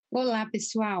Olá,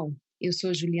 pessoal! Eu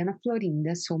sou Juliana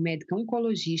Florinda, sou médica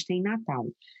oncologista em Natal.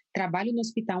 Trabalho no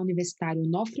Hospital Universitário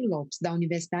Onofre Lopes, da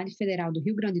Universidade Federal do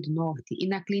Rio Grande do Norte, e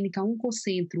na Clínica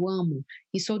Oncocentro AMO,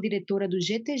 e sou diretora do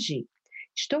GTG.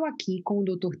 Estou aqui com o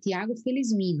Dr. Tiago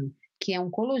Felismino, que é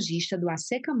oncologista do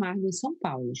AC Camargo, em São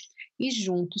Paulo. E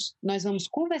juntos, nós vamos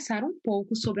conversar um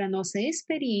pouco sobre a nossa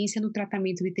experiência no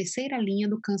tratamento de terceira linha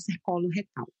do câncer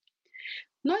coloretal.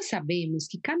 Nós sabemos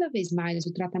que cada vez mais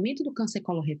o tratamento do câncer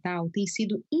coloretal tem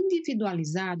sido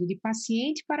individualizado de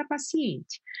paciente para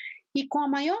paciente. E com a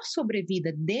maior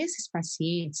sobrevida desses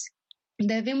pacientes,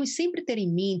 devemos sempre ter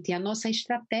em mente a nossa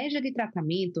estratégia de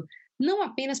tratamento, não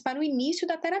apenas para o início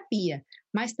da terapia,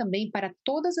 mas também para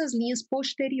todas as linhas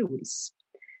posteriores.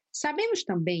 Sabemos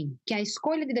também que a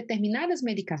escolha de determinadas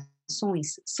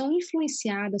medicações são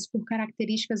influenciadas por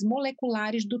características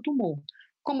moleculares do tumor,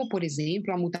 como, por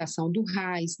exemplo, a mutação do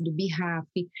RAS, do BRAF,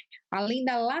 além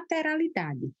da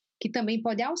lateralidade, que também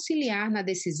pode auxiliar na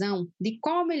decisão de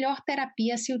qual a melhor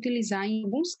terapia a se utilizar em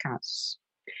alguns casos.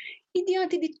 E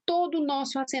diante de todo o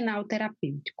nosso arsenal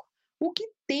terapêutico, o que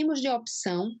temos de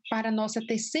opção para a nossa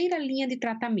terceira linha de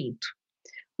tratamento?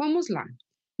 Vamos lá.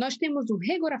 Nós temos o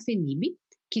regorafenib,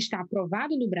 que está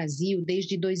aprovado no Brasil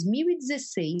desde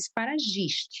 2016 para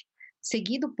GIST,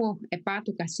 seguido por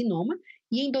hepatocarcinoma,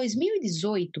 e em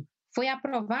 2018 foi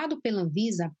aprovado pela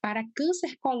Anvisa para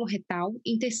câncer coloretal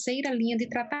em terceira linha de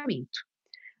tratamento.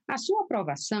 A sua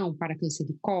aprovação para câncer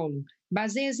de colo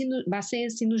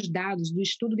baseia-se nos dados do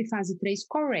estudo de fase 3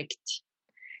 CORRECT.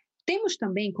 Temos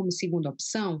também como segunda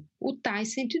opção o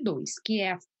TAS 102, que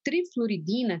é a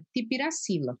trifluoridina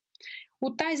tipiracila.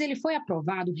 O TAS ele foi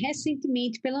aprovado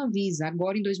recentemente pela Anvisa,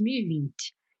 agora em 2020.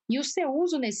 E o seu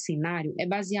uso nesse cenário é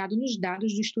baseado nos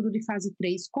dados do estudo de fase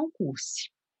 3 Concurse.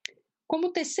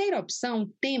 Como terceira opção,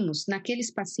 temos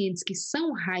naqueles pacientes que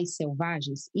são RAS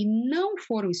selvagens e não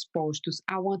foram expostos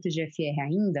ao anti-GFR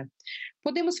ainda,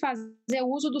 podemos fazer o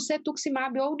uso do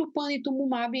cetuximab ou do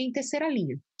panitumumab em terceira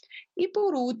linha. E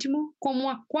por último, como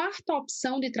uma quarta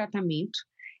opção de tratamento,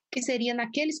 que seria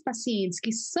naqueles pacientes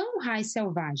que são RAS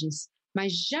selvagens,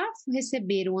 mas já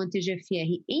receberam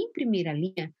anti-GFR em primeira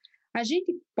linha, a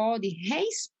gente pode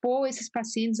reexpor esses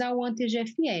pacientes ao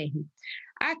anti-GFR.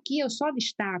 Aqui eu só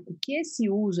destaco que esse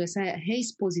uso, essa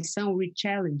reexposição, o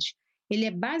re-challenge, ele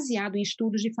é baseado em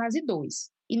estudos de fase 2.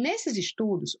 E nesses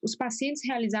estudos, os pacientes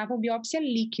realizavam biópsia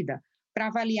líquida para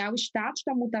avaliar o status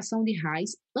da mutação de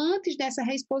RAS antes dessa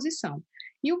reexposição.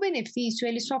 E o benefício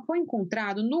ele só foi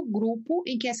encontrado no grupo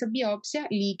em que essa biópsia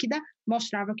líquida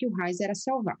mostrava que o RAS era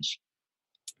selvagem.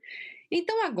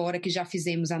 Então, agora que já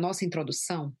fizemos a nossa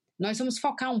introdução, nós vamos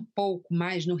focar um pouco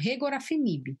mais no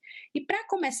regorafenib. E para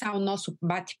começar o nosso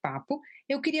bate-papo,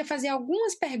 eu queria fazer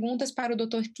algumas perguntas para o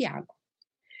Dr. Tiago.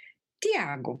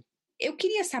 Tiago, eu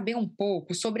queria saber um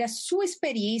pouco sobre a sua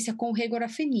experiência com o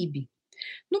regorafenib.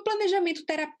 No planejamento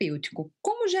terapêutico,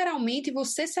 como geralmente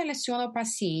você seleciona o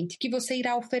paciente que você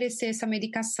irá oferecer essa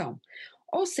medicação?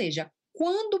 Ou seja,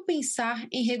 quando pensar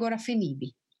em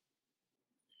regorafenib?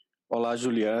 Olá,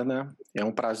 Juliana. É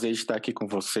um prazer estar aqui com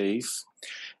vocês.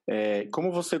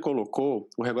 Como você colocou,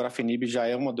 o regorafenib já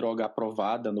é uma droga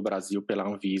aprovada no Brasil pela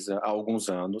Anvisa há alguns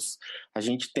anos. A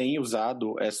gente tem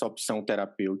usado essa opção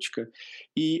terapêutica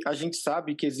e a gente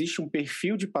sabe que existe um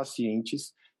perfil de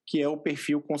pacientes que é o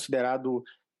perfil considerado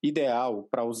ideal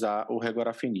para usar o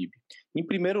regorafenib. Em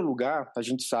primeiro lugar, a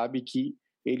gente sabe que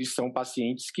eles são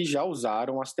pacientes que já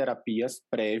usaram as terapias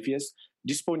prévias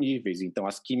disponíveis, então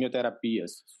as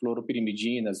quimioterapias,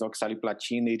 fluoropirimidinas,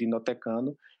 oxaliplatina,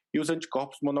 irinotecano e os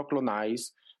anticorpos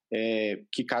monoclonais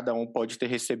que cada um pode ter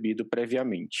recebido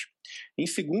previamente. Em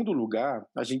segundo lugar,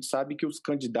 a gente sabe que os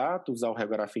candidatos ao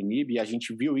regorafenib, e a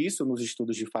gente viu isso nos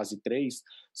estudos de fase 3,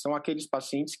 são aqueles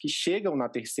pacientes que chegam na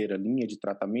terceira linha de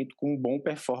tratamento com um bom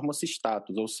performance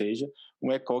status, ou seja,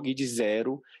 um ECOG de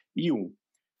 0 e 1.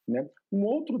 Né? Um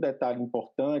outro detalhe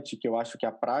importante que eu acho que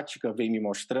a prática vem me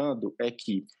mostrando é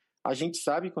que a gente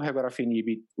sabe que o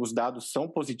regorafenib, os dados são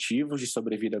positivos de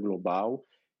sobrevida global,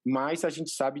 mas a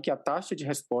gente sabe que a taxa de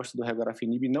resposta do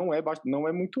regorafenib não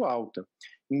é muito alta.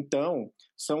 Então,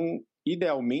 são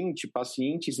idealmente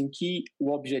pacientes em que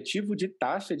o objetivo de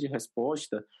taxa de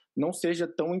resposta não seja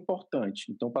tão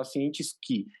importante. Então, pacientes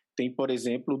que têm, por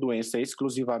exemplo, doença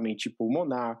exclusivamente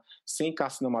pulmonar, sem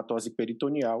carcinomatose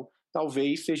peritoneal,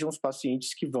 talvez sejam os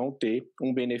pacientes que vão ter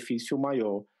um benefício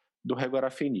maior do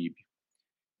regorafenib.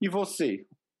 E você?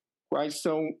 Quais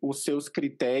são os seus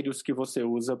critérios que você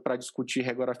usa para discutir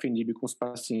regorafenib com os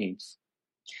pacientes?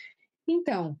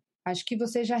 Então, acho que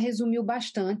você já resumiu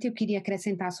bastante. Eu queria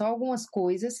acrescentar só algumas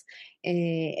coisas.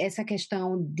 Essa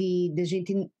questão de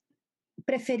gente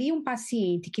preferir um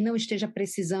paciente que não esteja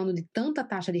precisando de tanta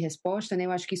taxa de resposta, né?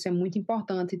 Eu acho que isso é muito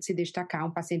importante de se destacar,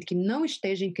 um paciente que não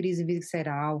esteja em crise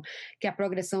visceral, que a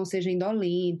progressão seja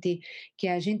indolente, que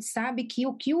a gente sabe que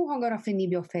o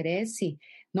regorafenib oferece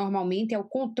normalmente é o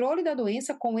controle da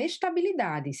doença com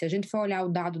estabilidade. Se a gente for olhar o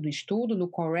dado do estudo, no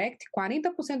CORRECT,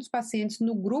 40% dos pacientes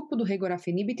no grupo do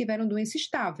regorafenib tiveram doença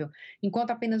estável,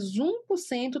 enquanto apenas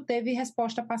 1% teve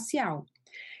resposta parcial.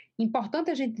 Importante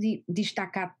a gente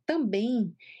destacar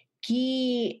também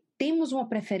que temos uma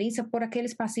preferência por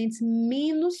aqueles pacientes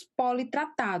menos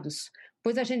politratados,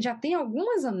 pois a gente já tem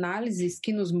algumas análises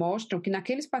que nos mostram que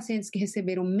naqueles pacientes que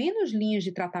receberam menos linhas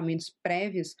de tratamentos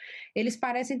prévios, eles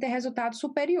parecem ter resultados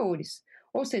superiores.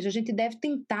 Ou seja, a gente deve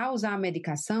tentar usar a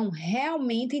medicação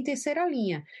realmente em terceira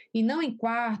linha, e não em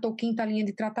quarta ou quinta linha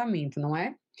de tratamento, não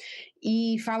é?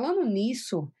 E falando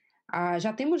nisso,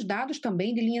 já temos dados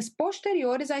também de linhas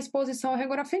posteriores à exposição ao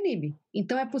regorafenib.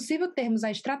 Então, é possível termos a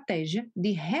estratégia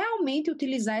de realmente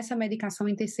utilizar essa medicação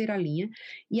em terceira linha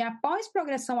e, após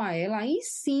progressão a ela, aí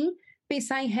sim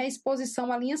pensar em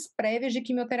reexposição a linhas prévias de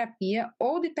quimioterapia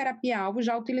ou de terapia-alvo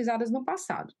já utilizadas no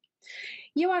passado.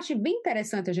 E eu acho bem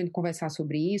interessante a gente conversar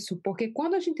sobre isso, porque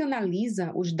quando a gente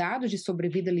analisa os dados de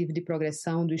sobrevida livre de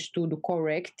progressão do estudo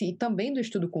CORRECT e também do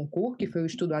estudo CONCOUR, que foi o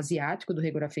estudo asiático do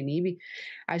regorafenib,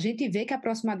 a gente vê que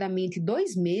aproximadamente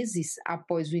 2 meses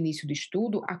após o início do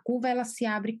estudo, a curva ela se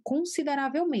abre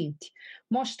consideravelmente,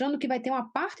 mostrando que vai ter uma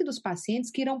parte dos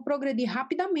pacientes que irão progredir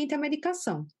rapidamente à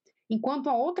medicação, enquanto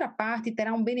a outra parte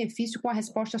terá um benefício com a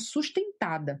resposta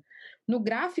sustentada. No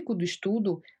gráfico do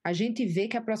estudo, a gente vê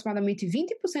que aproximadamente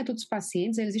 20% dos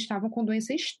pacientes eles estavam com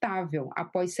doença estável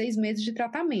após 6 meses de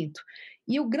tratamento.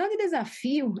 E o grande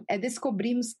desafio é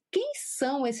descobrirmos quem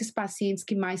são esses pacientes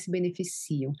que mais se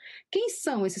beneficiam. Quem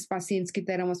são esses pacientes que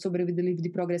terão uma sobrevida livre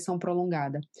de progressão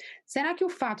prolongada? Será que o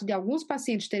fato de alguns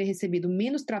pacientes terem recebido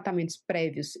menos tratamentos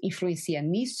prévios influencia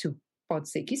nisso? Pode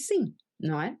ser que sim.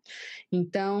 Não é?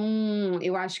 Então,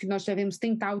 eu acho que nós devemos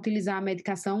tentar utilizar a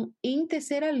medicação em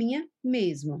terceira linha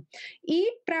mesmo.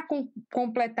 E, para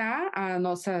completar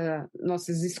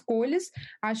nossas escolhas,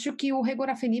 acho que o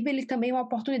regorafenib ele também é uma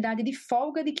oportunidade de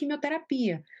folga de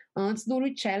quimioterapia, antes do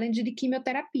re-challenge de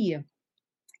quimioterapia.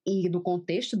 E no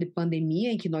contexto de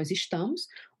pandemia em que nós estamos,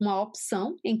 uma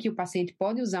opção em que o paciente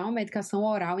pode usar uma medicação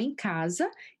oral em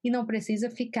casa e não precisa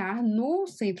ficar no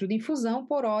centro de infusão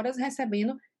por horas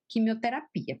recebendo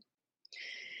quimioterapia.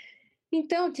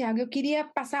 Então, Tiago, eu queria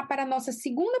passar para a nossa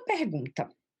segunda pergunta.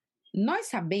 Nós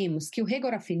sabemos que o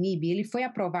regorafenib ele foi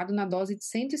aprovado na dose de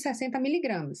 160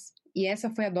 mg, e essa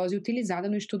foi a dose utilizada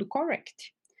no estudo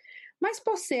CORRECT. Mas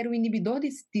por ser um inibidor de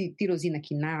tirosina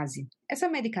quinase, essa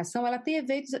medicação ela tem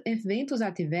eventos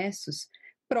adversos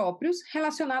próprios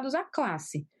relacionados à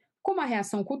classe, como a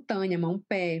reação cutânea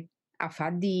mão-pé, a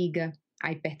fadiga, a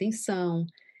hipertensão.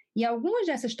 E algumas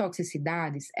dessas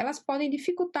toxicidades, elas podem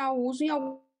dificultar o uso em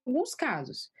alguns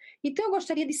casos. Então, eu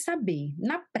gostaria de saber,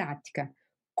 na prática,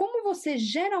 como você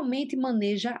geralmente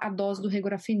maneja a dose do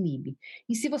regorafenib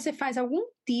e se você faz algum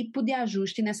tipo de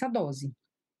ajuste nessa dose.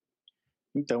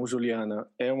 Então, Juliana,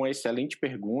 é uma excelente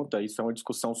pergunta, isso é uma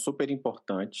discussão super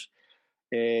importante.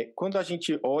 Quando a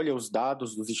gente olha os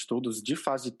dados dos estudos de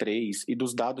fase 3 e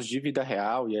dos dados de vida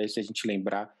real, e aí se a gente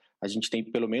lembrar, a gente tem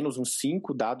pelo menos uns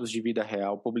 5 dados de vida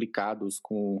real publicados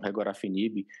com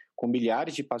regorafenib, com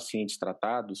milhares de pacientes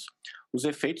tratados, os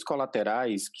efeitos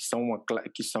colaterais, que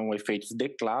são efeitos de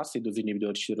classe dos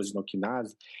inibidores de tirosina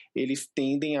quinase, eles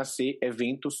tendem a ser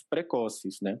eventos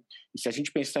precoces, né? E se a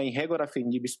gente pensar em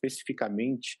regorafenib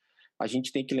especificamente, a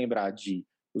gente tem que lembrar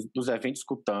dos eventos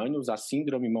cutâneos, a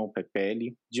síndrome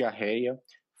mão-pé-pele, diarreia,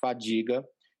 fadiga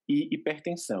e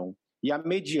hipertensão. E a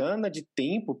mediana de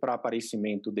tempo para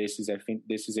aparecimento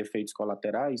desses efeitos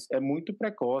colaterais é muito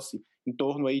precoce, em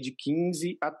torno aí de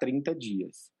 15 a 30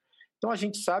 dias. Então, a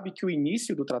gente sabe que o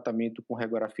início do tratamento com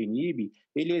regorafenib,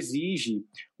 ele exige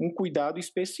um cuidado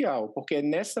especial, porque é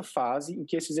nessa fase em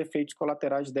que esses efeitos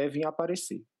colaterais devem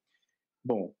aparecer.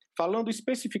 Bom, falando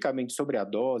especificamente sobre a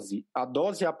dose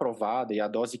aprovada e a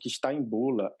dose que está em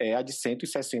bula é a de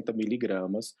 160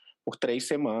 miligramas por 3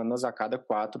 semanas a cada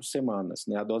 4 semanas,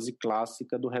 né? A dose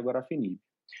clássica do regorafenib.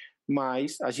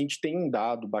 Mas a gente tem um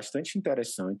dado bastante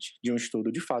interessante de um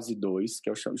estudo de fase 2, que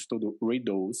é o estudo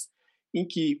REDOSE, em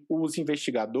que os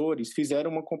investigadores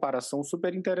fizeram uma comparação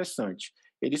super interessante.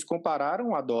 Eles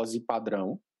compararam a dose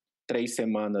padrão, 3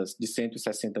 semanas de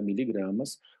 160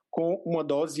 miligramas, com uma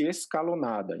dose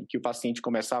escalonada, em que o paciente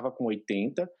começava com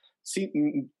 80,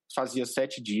 fazia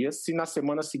 7 dias, se na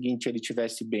semana seguinte ele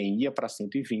estivesse bem, ia para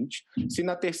 120, se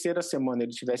na terceira semana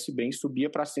ele estivesse bem, subia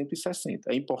para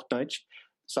 160. É importante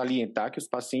salientar que os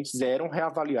pacientes eram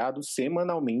reavaliados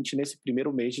semanalmente nesse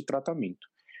primeiro mês de tratamento.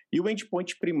 E o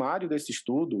endpoint primário desse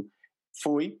estudo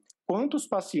foi quantos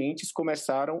pacientes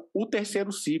começaram o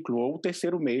terceiro ciclo ou o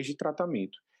terceiro mês de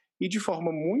tratamento. E de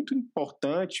forma muito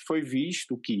importante foi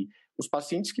visto que os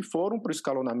pacientes que foram para o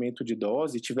escalonamento de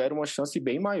dose tiveram uma chance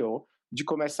bem maior de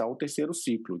começar o terceiro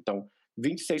ciclo. Então,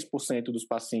 26% dos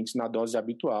pacientes na dose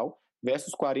habitual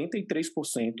versus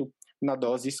 43% na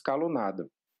dose escalonada.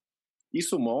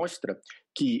 Isso mostra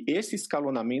que esse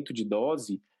escalonamento de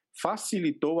dose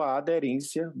facilitou a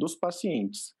aderência dos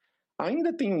pacientes.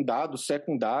 Ainda tem um dado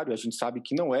secundário, a gente sabe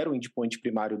que não era o endpoint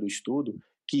primário do estudo,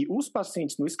 que os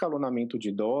pacientes no escalonamento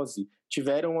de dose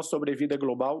tiveram uma sobrevida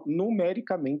global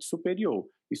numericamente superior.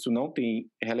 Isso não tem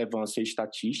relevância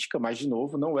estatística, mas, de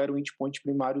novo, não era o endpoint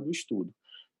primário do estudo.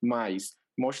 Mas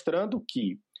mostrando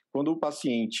que, quando o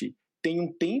paciente tem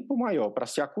um tempo maior para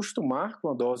se acostumar com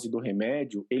a dose do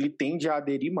remédio, ele tende a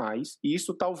aderir mais, e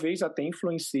isso talvez até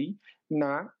influencie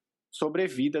na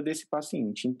sobrevida desse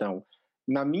paciente. Então,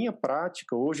 na minha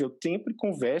prática, hoje, eu sempre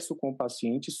converso com o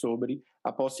paciente sobre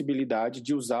a possibilidade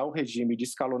de usar o regime de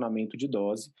escalonamento de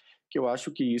dose, que eu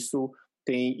acho que isso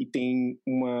tem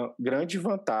uma grande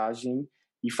vantagem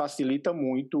e facilita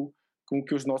muito com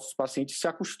que os nossos pacientes se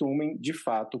acostumem, de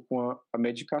fato, com a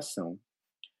medicação.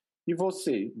 E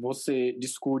você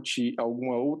discute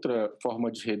alguma outra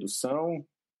forma de redução?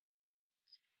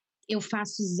 Eu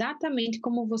faço exatamente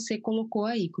como você colocou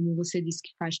aí, como você disse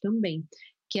que faz também,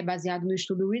 que é baseado no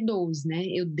estudo Redose, né?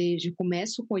 Eu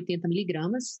começo com 80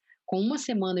 miligramas, com uma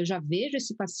semana eu já vejo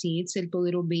esse paciente, se ele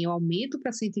tolerou bem, eu aumento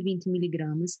para 120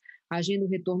 miligramas, agendo o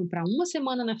retorno para uma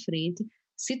semana na frente,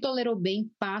 se tolerou bem,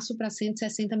 passo para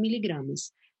 160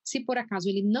 miligramas. Se por acaso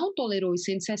ele não tolerou os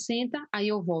 160, aí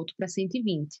eu volto para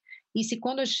 120. E se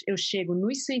quando eu chego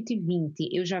nos 120,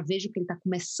 eu já vejo que ele está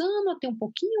começando a ter um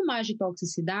pouquinho mais de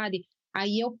toxicidade,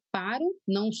 aí eu paro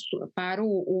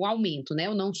o aumento, né?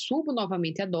 Eu não subo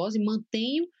novamente a dose,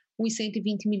 mantenho os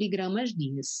 120 miligramas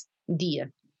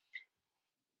dia.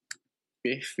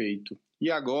 Perfeito. E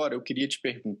agora eu queria te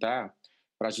perguntar,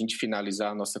 para a gente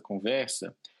finalizar a nossa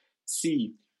conversa,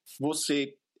 se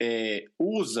você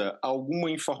usa alguma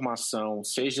informação,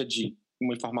 seja de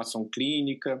uma informação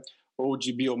clínica ou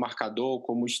de biomarcador,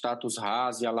 como o status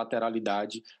RAS e a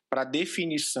lateralidade, para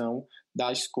definição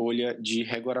da escolha de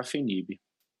regorafenib.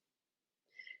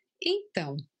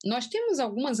 Então, nós temos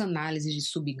algumas análises de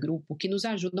subgrupo que nos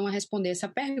ajudam a responder essa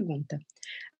pergunta.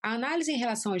 A análise em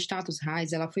relação ao status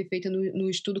RAS ela foi feita no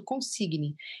estudo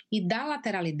Consigne e da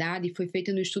lateralidade foi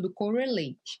feita no estudo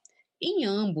Correlate. Em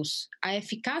ambos, a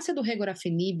eficácia do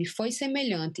regorafenib foi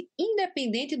semelhante,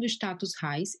 independente do status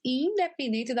RAS e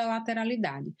independente da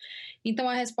lateralidade. Então,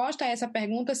 a resposta a essa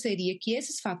pergunta seria que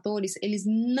esses fatores eles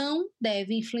não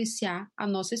devem influenciar a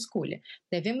nossa escolha.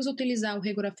 Devemos utilizar o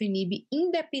regorafenib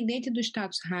independente do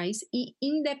status RAS e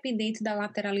independente da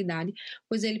lateralidade,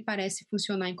 pois ele parece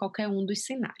funcionar em qualquer um dos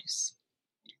cenários.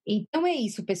 Então é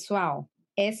isso, pessoal.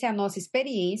 Essa é a nossa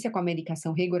experiência com a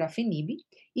medicação regorafenib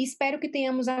e espero que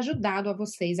tenhamos ajudado a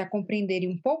vocês a compreenderem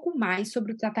um pouco mais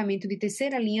sobre o tratamento de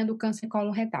terceira linha do câncer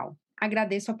coloretal.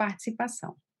 Agradeço a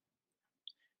participação.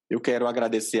 Eu quero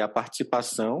agradecer a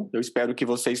participação. Eu espero que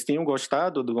vocês tenham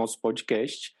gostado do nosso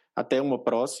podcast. Até uma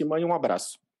próxima e um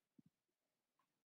abraço.